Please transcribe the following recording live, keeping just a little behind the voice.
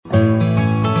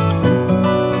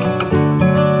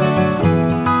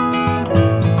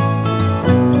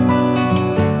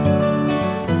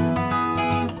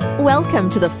Welcome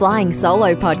to the Flying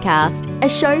Solo podcast, a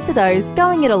show for those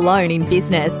going it alone in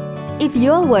business. If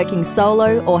you're working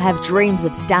solo or have dreams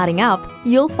of starting up,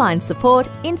 you'll find support,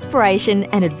 inspiration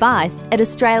and advice at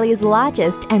Australia's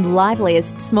largest and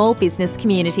liveliest small business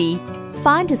community.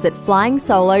 Find us at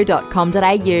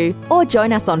flyingsolo.com.au or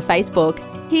join us on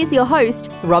Facebook. Here's your host,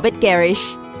 Robert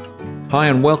Gerish. Hi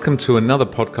and welcome to another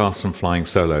podcast from Flying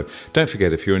Solo. Don't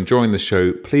forget, if you're enjoying the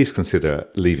show, please consider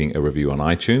leaving a review on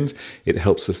iTunes. It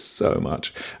helps us so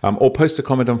much. Or post a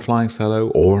comment on Flying Solo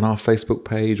or on our Facebook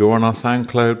page or on our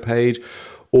SoundCloud page,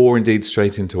 or indeed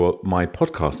straight into my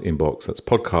podcast inbox. That's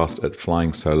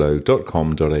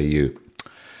podcast@flyingsolo.com.au.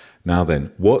 Now then,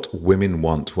 what women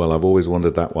want? Well, I've always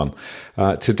wondered that one.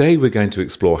 Today we're going to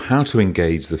explore how to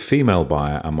engage the female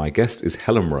buyer, and my guest is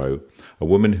Helen Roe, a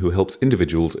woman who helps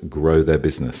individuals grow their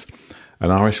business.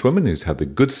 An Irishwoman who's had the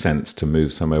good sense to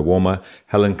move somewhere warmer,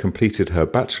 Helen completed her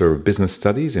Bachelor of Business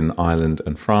Studies in Ireland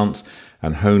and France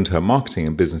and honed her marketing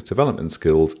and business development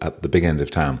skills at the big end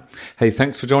of town. Hey,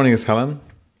 thanks for joining us, Helen.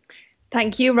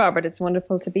 Thank you, Robert. It's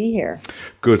wonderful to be here.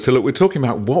 Good. So look, we're talking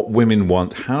about what women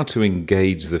want, how to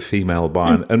engage the female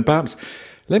buyer. And perhaps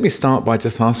let me start by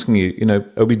just asking you,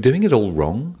 are we doing it all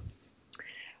wrong?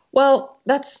 Well,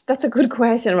 that's a good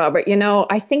question, Robert.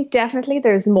 I think definitely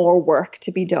there's more work to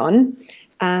be done.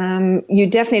 You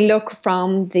definitely look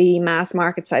from the mass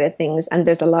market side of things, and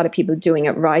there's a lot of people doing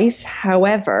it right.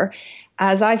 However,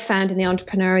 as I've found in the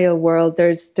entrepreneurial world,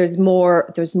 there's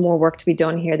more work to be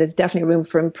done here. There's definitely room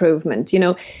for improvement.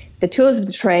 The tools of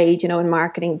the trade, in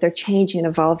marketing, they're changing and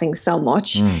evolving so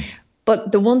much.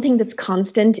 But the one thing that's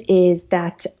constant is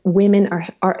that women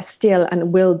are still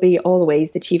and will be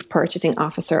always the chief purchasing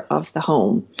officer of the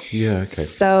home. Yeah, okay.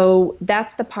 So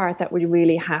that's the part that we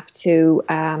really have to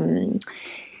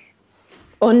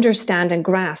understand and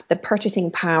grasp, the purchasing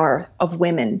power of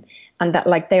women, and that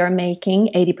they are making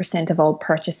 80% of all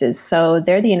purchases. So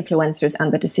they're the influencers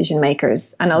and the decision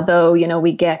makers. And although,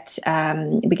 we get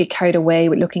carried away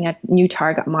with looking at new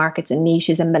target markets and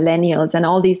niches and millennials and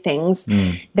all these things,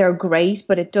 they're great,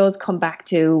 but it does come back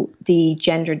to the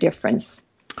gender difference.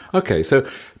 Okay, so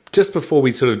just before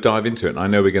we sort of dive into it, and I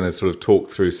know we're going to sort of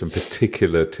talk through some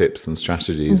particular tips and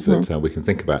strategies that we can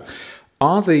think about.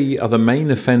 Are the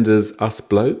main offenders us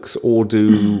blokes, or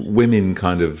do women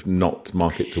kind of not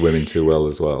market to women too well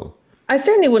as well? I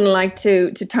certainly wouldn't like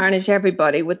to tarnish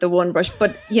everybody with the one brush,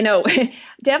 but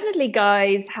definitely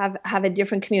guys have a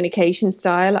different communication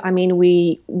style. I mean,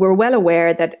 we're well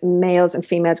aware that males and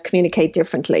females communicate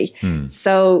differently.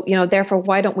 So, therefore,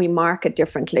 why don't we market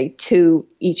differently to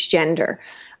each gender?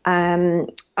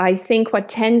 I think what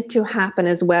tends to happen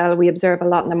as well, we observe a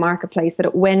lot in the marketplace,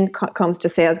 that when it comes to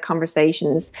sales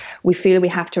conversations, we feel we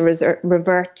have to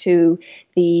revert to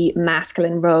the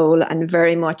masculine role and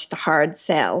very much the hard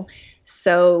sell.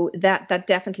 So that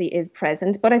definitely is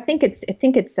present, but I think it's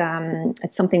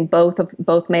something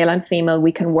both male and female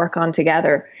we can work on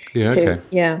together. Yeah. Okay.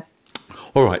 Yeah.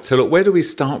 All right. So look, where do we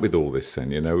start with all this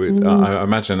then? I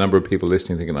imagine a number of people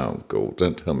listening thinking, "Oh God,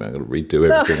 don't tell me I'm going to redo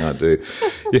everything I do."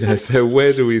 So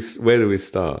where do we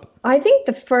start? I think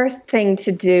the first thing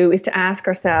to do is to ask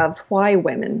ourselves, why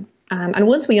women? And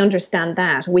once we understand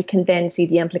that, we can then see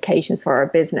the implications for our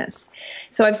business.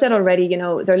 So I've said already,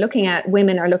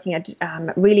 women are looking at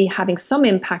really having some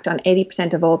impact on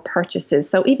 80% of all purchases.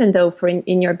 So even though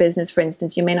in your business, for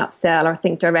instance, you may not sell or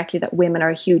think directly that women are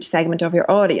a huge segment of your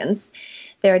audience,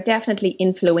 they're definitely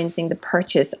influencing the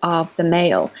purchase of the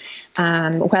male,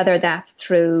 whether that's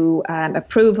through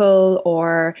approval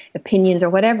or opinions or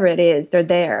whatever it is.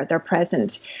 They're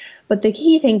present. But the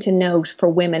key thing to note for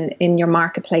women in your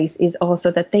marketplace is also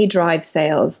that they drive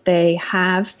sales. They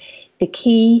have the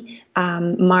key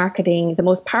marketing, the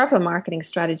most powerful marketing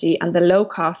strategy, and the low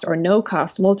cost or no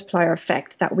cost multiplier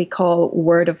effect that we call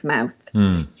word of mouth.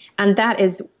 And that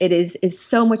is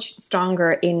so much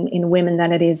stronger in women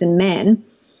than it is in men.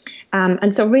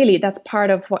 And so really that's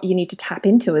part of what you need to tap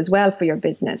into as well for your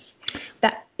business.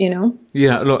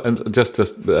 Yeah, look, and just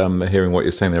hearing what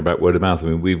you're saying there about word of mouth, I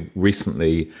mean, we've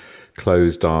recently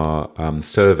closed our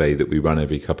survey that we run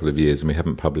every couple of years, and we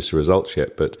haven't published the results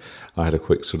yet, but I had a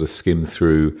quick sort of skim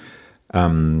through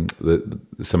some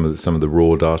of the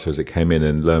raw data as it came in,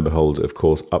 and lo and behold, of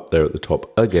course, up there at the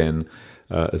top again,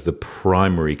 as the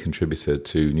primary contributor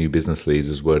to new business leads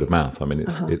is word of mouth. I mean,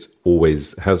 it's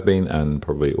always has been and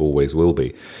probably always will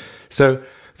be. So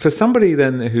for somebody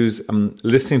then who's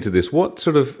listening to this, what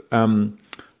sort of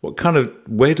what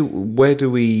do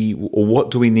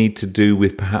we need to do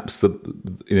with perhaps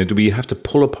do we have to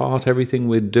pull apart everything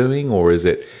we're doing, or is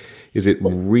it Is it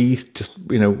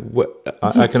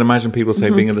I can imagine people say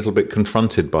being a little bit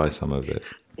confronted by some of it.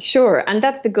 Sure. And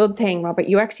that's the good thing, Robert.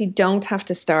 You actually don't have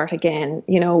to start again.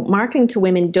 Marketing to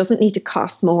women doesn't need to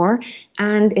cost more,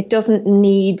 and it doesn't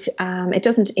mean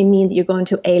that you're going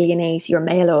to alienate your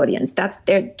male audience.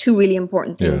 They're two really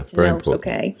important things to note. Important.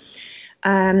 Okay.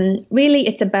 Really,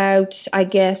 it's about, I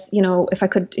guess, if I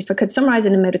could summarize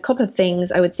it in a couple of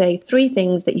things, I would say 3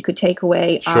 things that you could take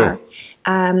away are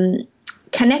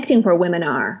connecting where women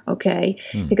are. Okay.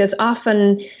 Because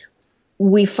often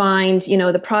we find,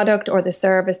 the product or the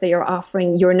service that you're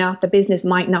offering, the business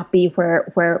might not be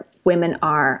where women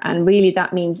are. And really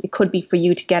that means it could be for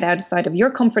you to get outside of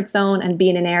your comfort zone and be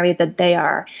in an area that they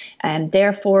are.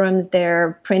 Their forums,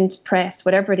 their print, press,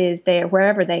 whatever it is,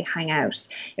 wherever they hang out.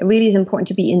 It really is important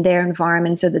to be in their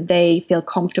environment so that they feel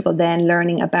comfortable then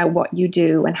learning about what you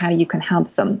do and how you can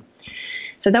help them.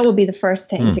 So that would be the first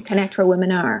thing, to connect where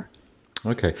women are.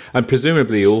 Okay. And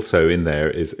presumably also in there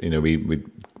is,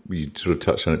 we sort of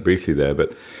touched on it briefly there,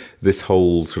 but this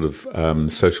whole sort of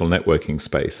social networking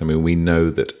space. I mean, we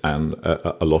know that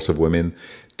a lot of women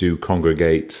do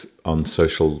congregate on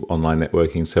social online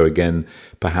networking. So again,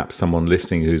 perhaps someone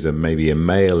listening who's maybe a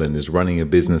male and is running a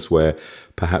business where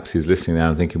perhaps he's listening now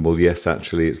and thinking, well, yes,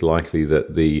 actually, it's likely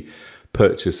that the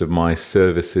purchase of my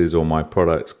services or my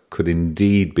products could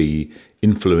indeed be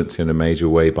influenced in a major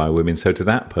way by women. So to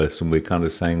that person, we're kind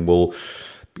of saying, well,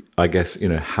 I guess,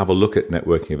 have a look at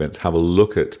networking events, have a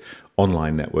look at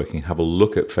online networking, have a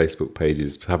look at Facebook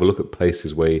pages, have a look at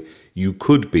places where you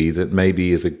could be that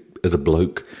maybe as a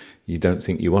bloke you don't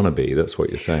think you want to be. That's what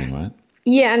you're saying, right?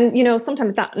 Yeah, and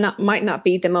sometimes that might not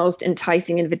be the most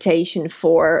enticing invitation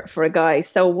for a guy.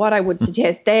 So what I would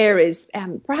suggest there is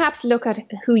perhaps look at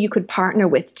who you could partner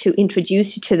with to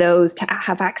introduce you to those, to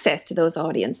have access to those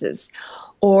audiences.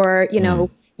 Or,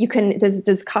 you can,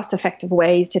 there's cost-effective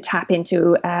ways to tap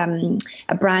into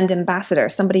a brand ambassador,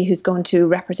 somebody who's going to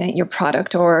represent your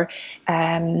product or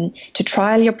to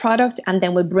trial your product, and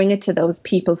then will bring it to those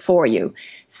people for you.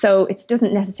 So it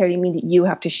doesn't necessarily mean that you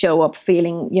have to show up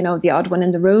feeling, the odd one in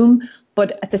the room,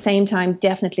 but at the same time,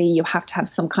 definitely you have to have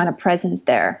some kind of presence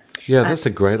there. Yeah, that's a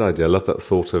great idea. I love that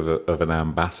thought of an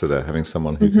ambassador, having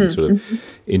someone who can sort of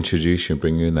introduce you and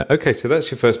bring you in there. Okay, so that's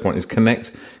your first point, is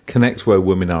connect where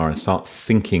women are and start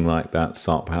thinking like that,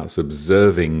 start perhaps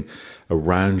observing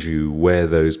around you where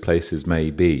those places may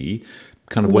be.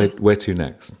 Kind of where to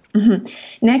next?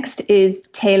 Next is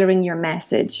tailoring your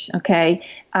message, okay?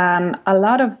 A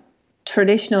lot of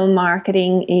traditional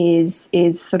marketing is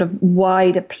sort of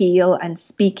wide appeal and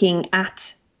speaking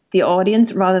at the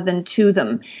audience rather than to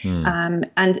them.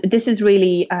 And this is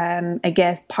really, I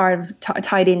guess, part of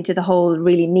tied into the whole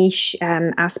really niche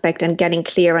aspect and getting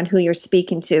clear on who you're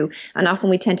speaking to. And often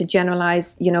we tend to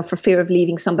generalize, for fear of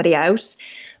leaving somebody out.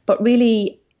 But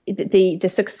really, the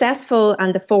successful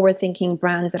and the forward-thinking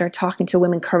brands that are talking to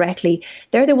women correctly,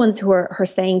 they're the ones who are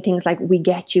saying things like, we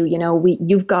get you,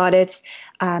 you've got it.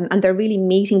 And they're really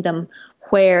meeting them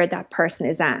where that person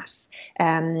is at.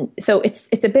 So it's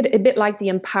a bit like the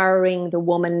empowering the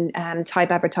woman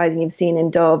type advertising you've seen in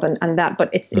Dove and that, but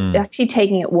it's actually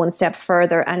taking it one step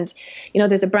further. And,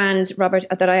 there's a brand, Robert,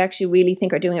 that I actually really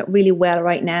think are doing it really well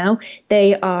right now.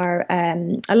 They are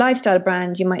a lifestyle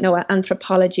brand, you might know,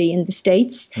 Anthropology in the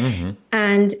States.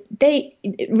 And they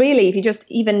really, if you just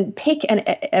even pick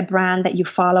a brand that you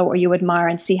follow or you admire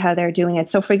and see how they're doing it.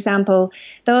 So for example,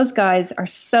 those guys are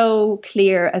so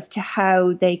clear as to how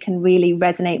they can really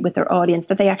resonate with their audience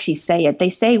that they actually say it. They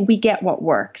say, we get what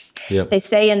works. Yep. They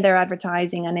say in their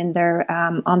advertising and in their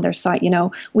on their site,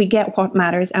 we get what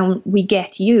matters and we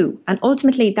get you. And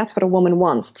ultimately, that's what a woman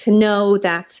wants, to know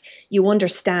that you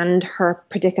understand her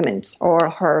predicament or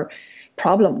her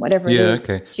problem, whatever it is.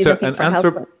 Okay. She's looking for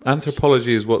help.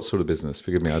 Anthropology is what sort of business?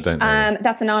 Forgive me, I don't know.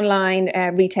 That's an online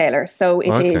retailer. So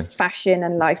it is fashion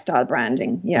and lifestyle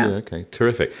branding. Yeah. Okay.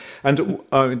 Terrific. And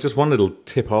just one little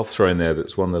tip I'll throw in there,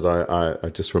 that's one that I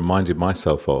just reminded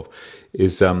myself of,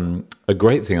 is a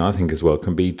great thing, I think, as well,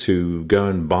 can be to go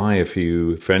and buy a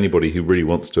few, for anybody who really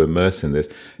wants to immerse in this,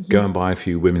 go and buy a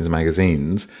few women's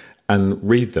magazines and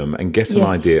read them and get an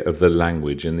idea of the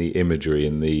language and the imagery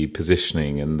and the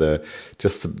positioning and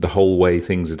the whole way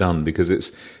things are done, because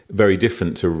it's very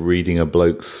different to reading a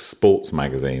bloke's sports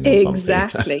magazine or something.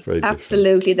 Exactly.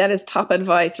 Absolutely. That is top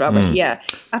advice, Robert. Yeah,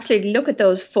 absolutely. Look at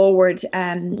those forward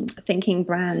thinking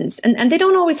brands. And they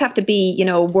don't always have to be,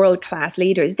 world-class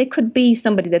leaders. They could be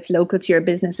somebody that's local to your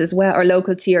business as well, or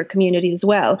local to your community as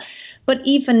well. But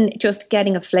even just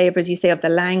getting a flavour, as you say, of the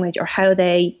language or how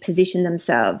they position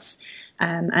themselves.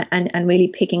 and really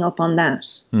picking up on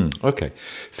that. Okay.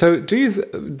 So do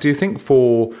you think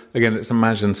again, let's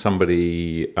imagine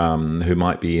somebody who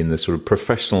might be in the sort of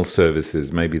professional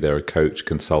services, maybe they're a coach,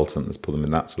 consultant, let's put them in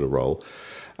that sort of role,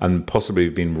 and possibly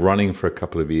have been running for a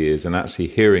couple of years and actually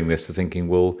hearing this and thinking,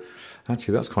 well,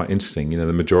 actually, that's quite interesting.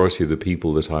 The majority of the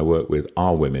people that I work with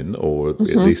are women, or at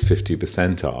least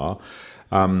 50% are.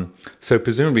 So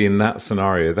presumably in that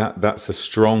scenario, that's a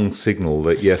strong signal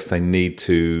that, yes, they need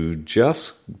to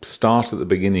just start at the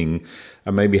beginning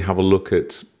and maybe have a look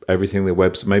at everything, their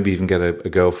website, maybe even get a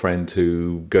girlfriend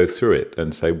to go through it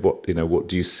and say, what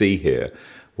do you see here?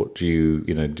 What do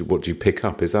you pick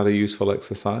up? Is that a useful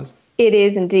exercise? It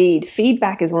is indeed.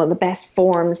 Feedback is one of the best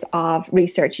forms of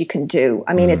research you can do.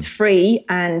 I mean, it's free,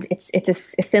 and it's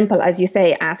as simple as, you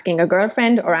say, asking a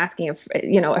girlfriend or asking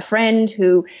a friend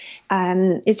who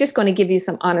is just going to give you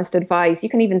some honest advice. You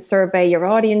can even survey your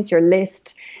audience, your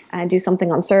list, and do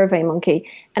something on SurveyMonkey.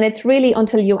 And it's really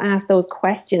until you ask those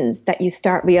questions that you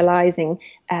start realizing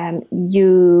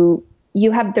there's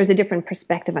a different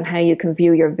perspective on how you can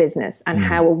view your business and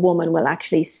how a woman will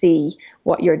actually see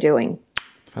what you're doing.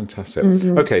 Fantastic.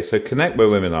 Okay, so connect where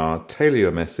women are, tailor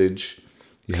your message.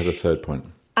 You have a third point.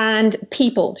 And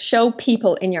show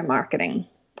people in your marketing.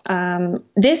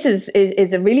 This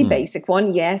is a really basic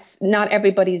one. Yes, not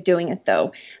everybody's doing it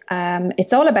though.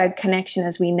 It's all about connection,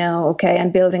 as we know, okay,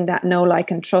 and building that know,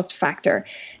 like, and trust factor.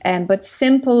 But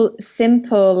simple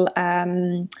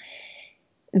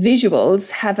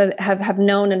visuals have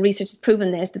known, and research has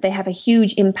proven this, that they have a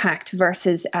huge impact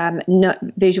versus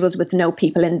visuals with no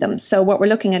people in them. So what we're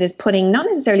looking at is putting not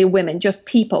necessarily women, just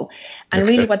people. And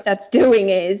really what that's doing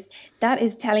is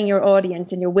telling your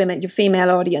audience and your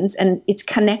female audience, and it's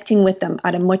connecting with them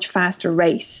at a much faster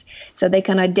rate. So they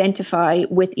can identify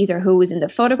with either who is in the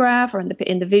photograph or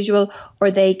in the visual,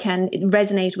 or they can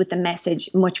resonate with the message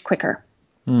much quicker.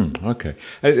 Okay.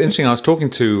 It's interesting. I was talking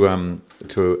to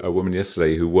a woman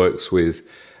yesterday who works with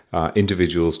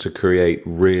individuals to create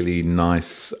really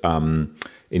nice,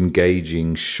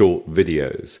 engaging short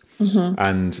videos.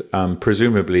 And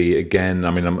presumably, again,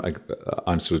 I mean,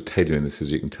 I'm sort of tailoring this,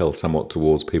 as you can tell, somewhat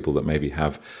towards people that maybe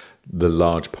have the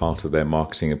large part of their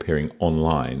marketing appearing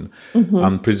online.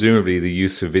 Presumably the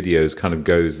use of videos kind of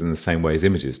goes in the same way as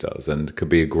images does, and could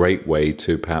be a great way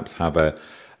to perhaps have a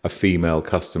female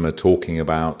customer talking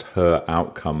about her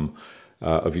outcome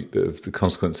of the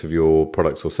consequence of your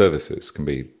products or services can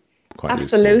be quite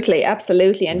absolutely useful.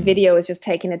 Absolutely. And video is just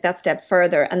taking it that step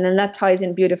further, and then that ties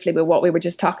in beautifully with what we were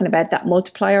just talking about, that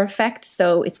multiplier effect.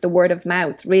 So it's the word of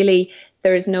mouth. Really,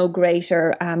 there is no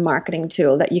greater marketing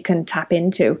tool that you can tap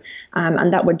into,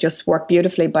 and that would just work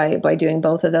beautifully by doing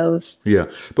both of those. Yeah,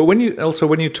 but when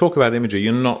you talk about imagery,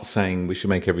 you're not saying we should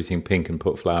make everything pink and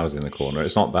put flowers in the corner.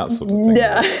 It's not that sort of thing.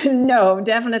 No,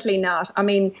 definitely not. I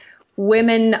mean,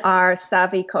 women are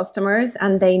savvy customers,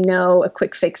 and they know a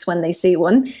quick fix when they see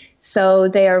one. So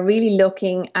they are really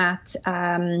looking at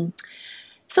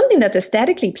something that's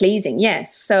aesthetically pleasing,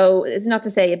 yes. So it's not to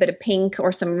say a bit of pink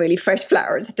or some really fresh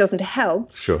flowers. It doesn't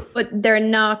help. Sure. But they're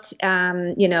not,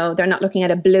 they're not looking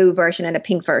at a blue version and a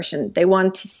pink version. They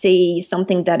want to see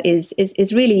something that is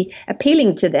really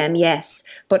appealing to them, yes.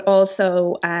 But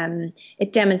also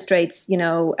it demonstrates,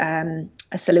 a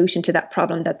solution to that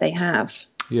problem that they have.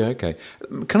 Yeah, okay.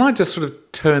 Can I just sort of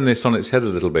turn this on its head a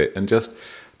little bit and just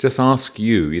ask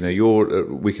you?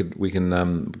 We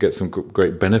can get some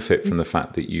great benefit from the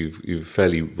fact that you've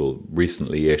fairly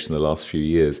recently-ish in the last few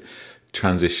years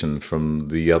transitioned from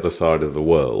the other side of the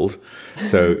world.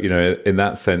 So in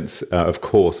that sense, of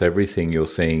course, everything you're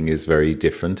seeing is very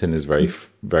different and is very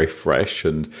very fresh,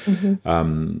 and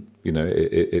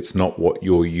it's not what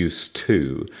you're used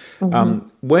to.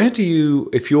 Where do you,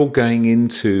 if you're going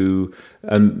into,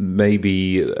 and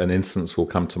maybe an instance will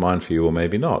come to mind for you or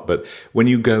maybe not, but when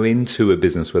you go into a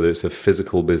business, whether it's a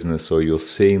physical business or you're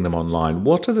seeing them online,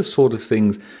 what are the sort of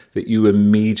things that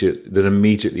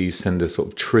immediately send a sort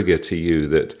of trigger to you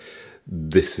that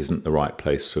this isn't the right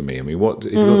place for me? I mean, have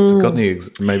you got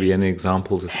any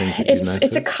examples of things that you've noticed?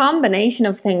 It's a combination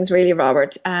of things, really,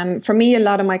 Robert. For me, a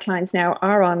lot of my clients now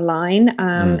are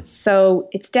online. So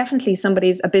it's definitely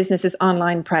a business's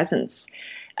online presence.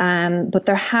 But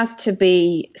there has to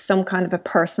be some kind of a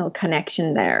personal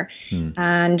connection there,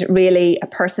 and really a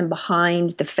person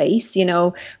behind the face.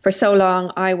 For so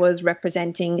long I was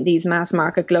representing these mass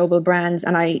market global brands,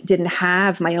 and I didn't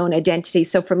have my own identity.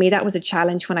 So for me, that was a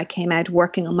challenge when I came out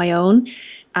working on my own.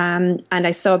 And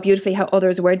I saw beautifully how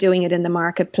others were doing it in the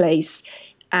marketplace.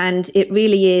 And it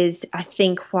really is, I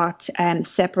think, what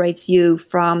separates you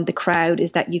from the crowd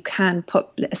is that you can put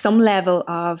some level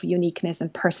of uniqueness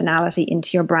and personality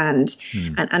into your brand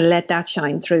and let that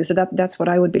shine through. So that's what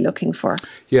I would be looking for.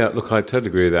 Yeah, look, I totally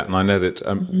agree with that. And I know that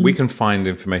we can find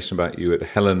information about you at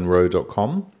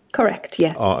helenroe.com. Correct,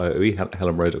 yes. ROE,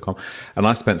 helenroe.com. And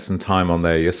I spent some time on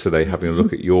there yesterday having a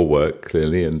look at your work,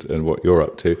 clearly, and what you're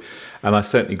up to. And I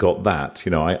certainly got that.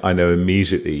 You know, I know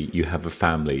immediately you have a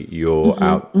family, you're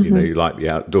out, you know, you like the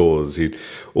outdoors,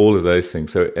 all of those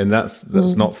things. So, and that's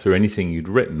not through anything you'd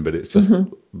written, but it's just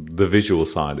the visual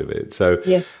side of it. So,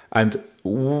 and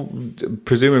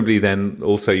presumably then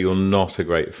also you're not a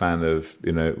great fan of,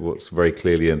 you know, what's very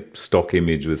clearly a stock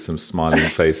image with some smiling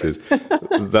faces.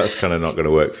 That's kind of not going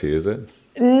to work for you, is it?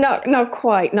 Not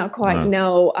quite.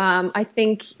 No. I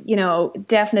think, you know,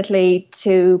 definitely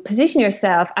to position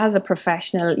yourself as a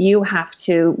professional, you have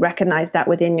to recognize that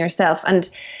within yourself. And,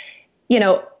 you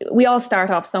know, we all start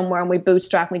off somewhere and we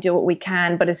bootstrap and we do what we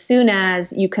can. But as soon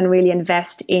as you can really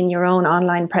invest in your own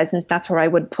online presence, that's where I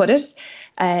would put it.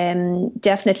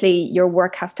 Definitely your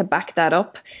work has to back that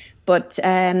up. But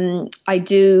I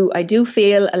do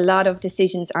feel a lot of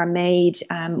decisions are made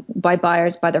by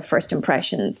buyers by their first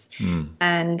impressions,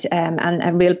 and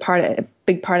a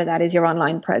big part of that is your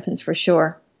online presence for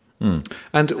sure.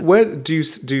 And where do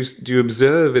you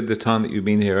observe in the time that you've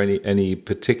been here any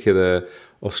particular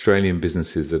Australian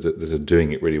businesses that are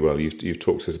doing it really well? You've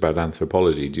talked to us about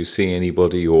Anthropology. Do you see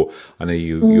anybody, or I know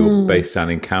you're based down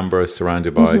in Canberra,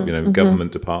 surrounded by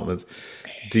government departments.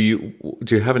 Do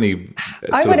you have any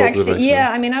I would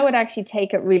actually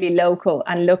take it really local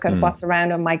and look at what's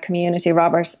around in my community,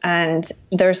 Robert. And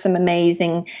there's some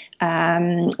amazing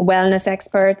wellness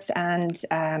experts and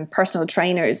personal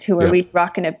trainers who are really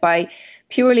rocking it by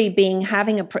purely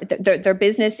their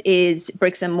business is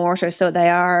bricks and mortar, so they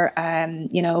are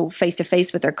face to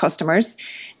face with their customers,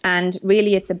 and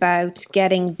really it's about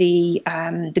getting the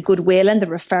goodwill and the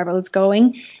referrals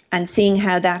going and seeing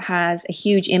how that has a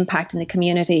huge impact in the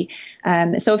community.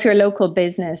 So if you're a local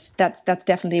business, that's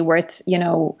definitely worth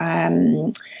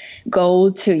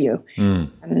gold to you.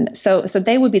 So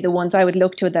they would be the ones I would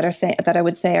look to that I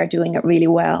would say are doing it really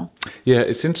well. Yeah,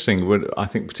 it's interesting. I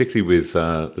think particularly with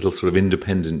little sort of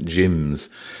independent gyms,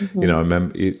 you know, I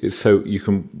remember so you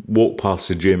can walk past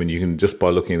a gym and you can, just by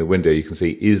looking in the window, you can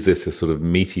see, is this a sort of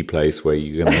meaty place where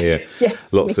you're going to hear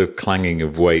lots of clanging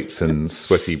of weights and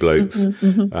sweaty blokes,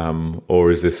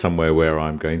 or is this somewhere where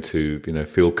I'm going to, you know,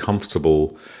 feel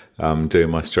comfortable doing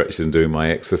my stretches and doing my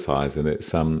exercise? And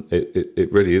it's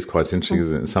it really is quite interesting,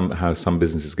 isn't it? Somehow some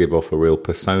businesses give off a real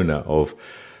persona of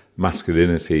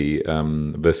masculinity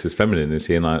versus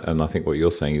femininity, and I think what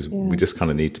you're saying is we just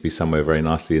kind of need to be somewhere very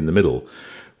nicely in the middle,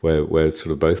 where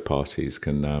sort of both parties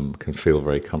can feel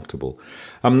very comfortable.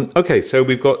 Okay, so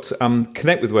we've got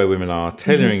connect with where women are,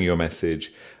 tailoring your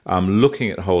message,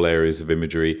 looking at whole areas of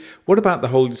imagery. What about the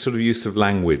whole sort of use of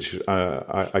language?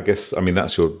 I guess, I mean,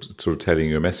 that's your sort of tailoring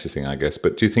your message thing, I guess.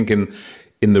 But do you think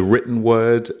in the written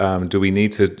word,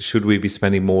 should we be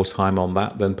spending more time on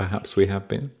that than perhaps we have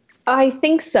been? I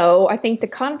think so. I think the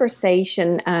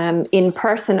conversation in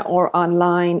person or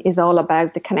online is all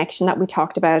about the connection that we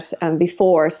talked about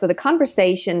before. So the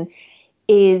conversation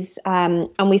is, and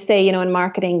we say, you know, in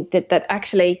marketing that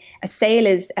actually a sale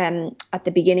is at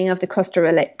the beginning of the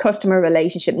customer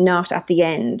relationship, not at the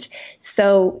end.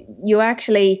 So you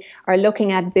actually are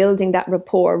looking at building that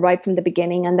rapport right from the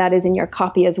beginning, and that is in your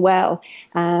copy as well.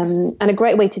 And a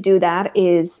great way to do that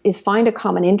is find a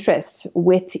common interest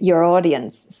with your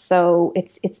audience. So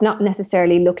it's not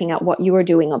necessarily looking at what you are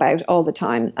doing about all the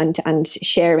time and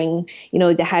sharing, you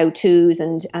know, the how-tos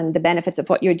and the benefits of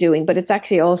what you're doing, but it's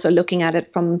actually also looking at it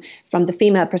from the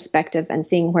female perspective and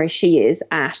seeing where she is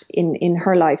at in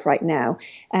her life right now,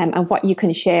 and what you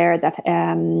can share that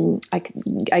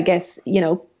I guess, you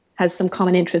know, has some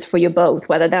common interest for you both,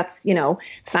 whether that's, you know,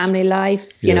 family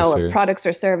life, or products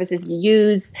or services you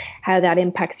use, how that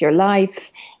impacts your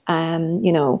life,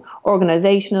 you know,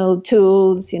 organizational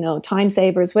tools, you know, time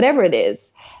savers, whatever it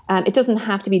is. It doesn't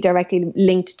have to be directly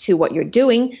linked to what you're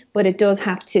doing, but it does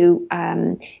have to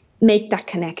make that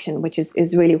connection, which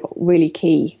is really, really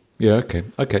key. Yeah,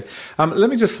 okay. Let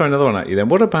me just throw another one at you then.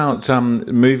 What about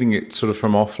moving it sort of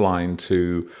from online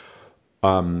to,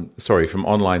 from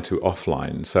online to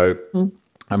offline? So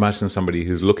I imagine somebody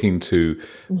who's looking to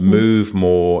move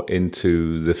more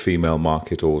into the female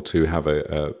market, or to have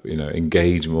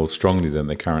engage more strongly than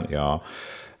they currently are.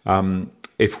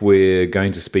 If we're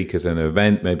going to speak at an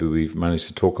event, maybe we've managed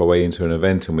to talk our way into an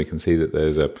event and we can see that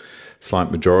there's a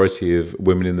slight majority of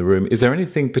women in the room. Is there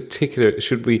anything particular?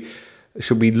 Should we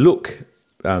should we look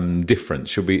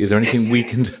different? Is there anything we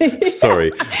can do?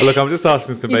 Sorry. Look, I'm just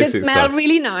asking some basic stuff. You just smell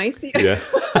really nice. Yeah.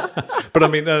 But I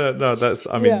mean, no,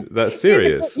 that's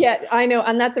serious. Yeah, I know.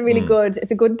 And that's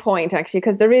it's a good point, actually,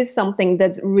 because there is something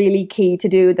that's really key to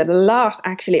do that a lot,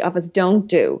 actually, of us don't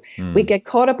do. We get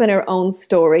caught up in our own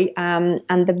story. And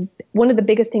one of the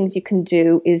biggest things you can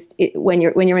do is when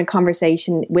you're in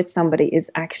conversation with somebody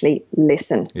is actually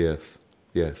listen. Yes.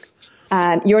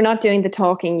 You're not doing the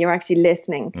talking, you're actually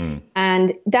listening.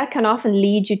 And that can often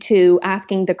lead you to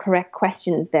asking the correct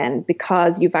questions then,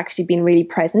 because you've actually been really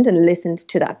present and listened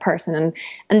to that person.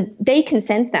 And they can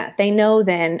sense that. They know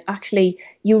then, actually,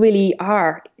 you really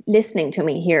are listening to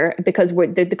me here, because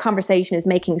the conversation is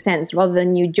making sense, rather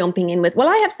than you jumping in with, well,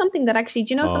 I have something that actually,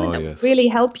 do you know something that would really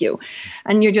help you?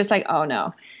 And you're just like, oh,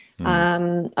 no.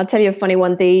 I'll tell you a funny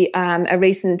one. A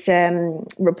recent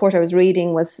report I was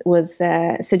reading was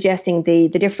suggesting the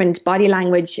different body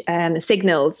language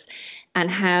signals,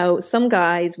 and how some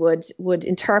guys would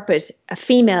interpret a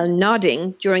female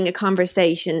nodding during a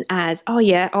conversation as, oh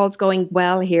yeah, all's going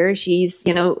well here. She's,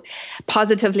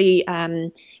 positively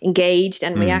engaged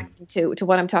and reacting to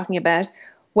what I'm talking about.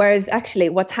 Whereas actually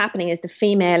what's happening is the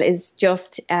female is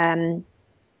just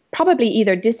probably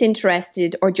either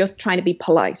disinterested or just trying to be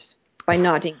polite by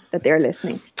nodding that they're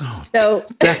listening. Oh, so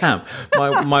damn.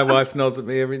 My wife nods at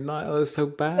me every night. Oh, that's so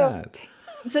bad.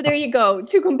 So there you go.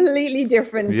 Two completely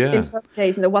different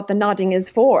interpretations of what the nodding is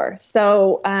for.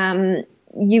 So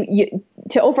you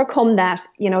to overcome that,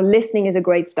 listening is a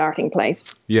great starting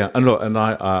place. Yeah, and look, and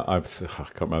I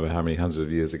can't remember how many hundreds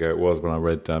of years ago it was when I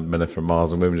read Men Are From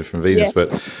Mars and Women Are From Venus,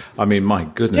 but I mean, my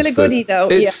goodness. Still a goodie, though.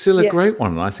 It's still a great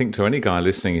one. And I think to any guy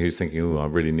listening who's thinking, oh, I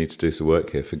really need to do some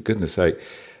work here, for goodness sake,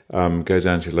 go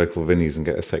down to your local Vinnies and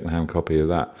get a second-hand copy of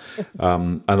that.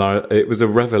 It was a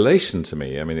revelation to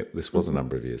me. I mean, this was a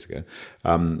number of years ago,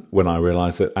 when I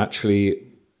realized that actually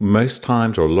most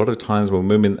times, or a lot of times,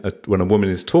 when a woman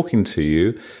is talking to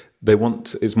you,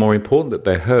 it's more important that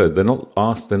they're heard. They're not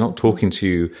asked, they're not talking to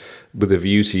you with a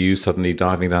view to you suddenly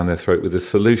diving down their throat with a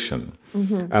solution.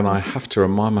 And I have to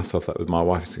remind myself that with my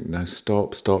wife, saying, no,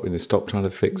 stop, stop trying to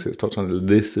fix it, stop trying to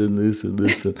listen.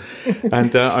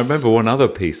 And I remember one other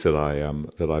piece that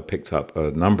I picked up a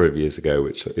number of years ago,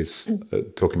 which is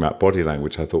talking about body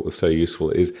language, I thought was so useful,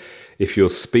 is if you're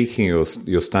speaking or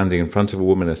you're standing in front of a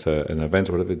woman at an event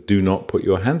or whatever, do not put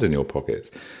your hand in your pockets.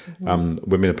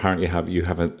 Women apparently have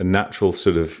a natural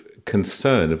sort of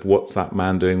concern of what's that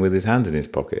man doing with his hand in his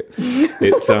pocket.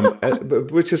 It's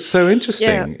which is so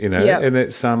interesting, and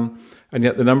it's and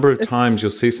yet the number of times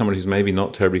you'll see someone who's maybe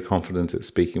not terribly confident at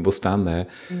speaking will stand there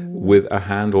with a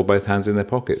hand or both hands in their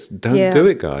pockets. Don't do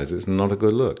it, guys. It's not a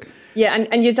good look. Yeah,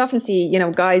 and you often see,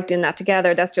 guys doing that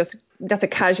together. That's a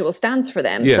casual stance for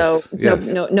them. Yes, so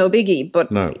it's no biggie.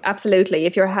 But absolutely,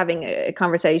 if you're having a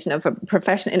conversation in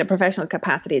a professional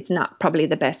capacity, it's not probably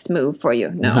the best move for you.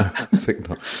 No, I think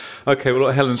not. Okay,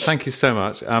 well, Helen, thank you so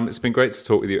much. It's been great to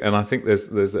talk with you, and I think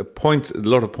there's a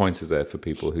lot of pointers there for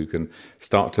people who can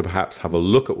start to perhaps have a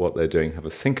look at what they're doing, have a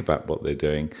think about what they're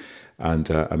doing, and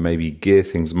maybe gear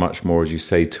things much more, as you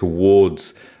say,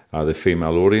 towards the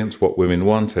female audience, what women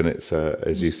want. And it's,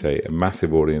 as you say, a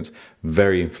massive audience,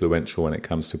 very influential when it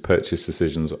comes to purchase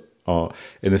decisions, are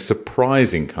in a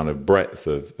surprising kind of breadth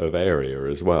of area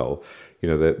as well.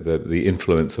 The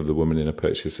influence of the woman in a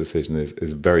purchase decision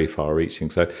is very far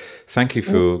reaching. So thank you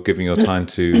for giving your time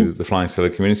to the Flying Solo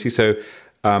community. So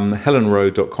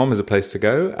HelenRoe.com is a place to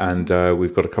go, and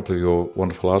we've got a couple of your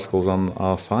wonderful articles on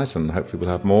our site, and hopefully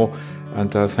we'll have more. And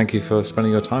thank you for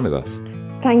spending your time with us.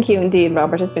 Thank you indeed,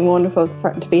 Robert. It's been wonderful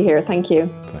to be here. Thank you.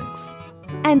 Thanks.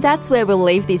 And that's where we'll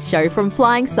leave this show from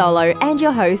Flying Solo and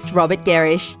your host, Robert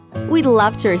Gerish. We'd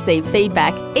love to receive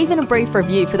feedback, even a brief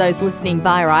review for those listening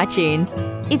via iTunes.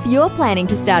 If you're planning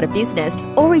to start a business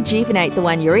or rejuvenate the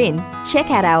one you're in, check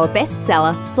out our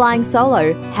bestseller, Flying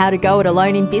Solo, How to Go It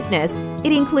Alone in Business.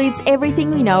 It includes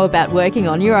everything we know about working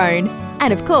on your own.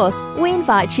 And of course, we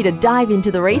invite you to dive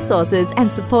into the resources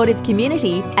and supportive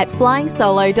community at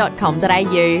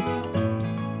flyingsolo.com.au.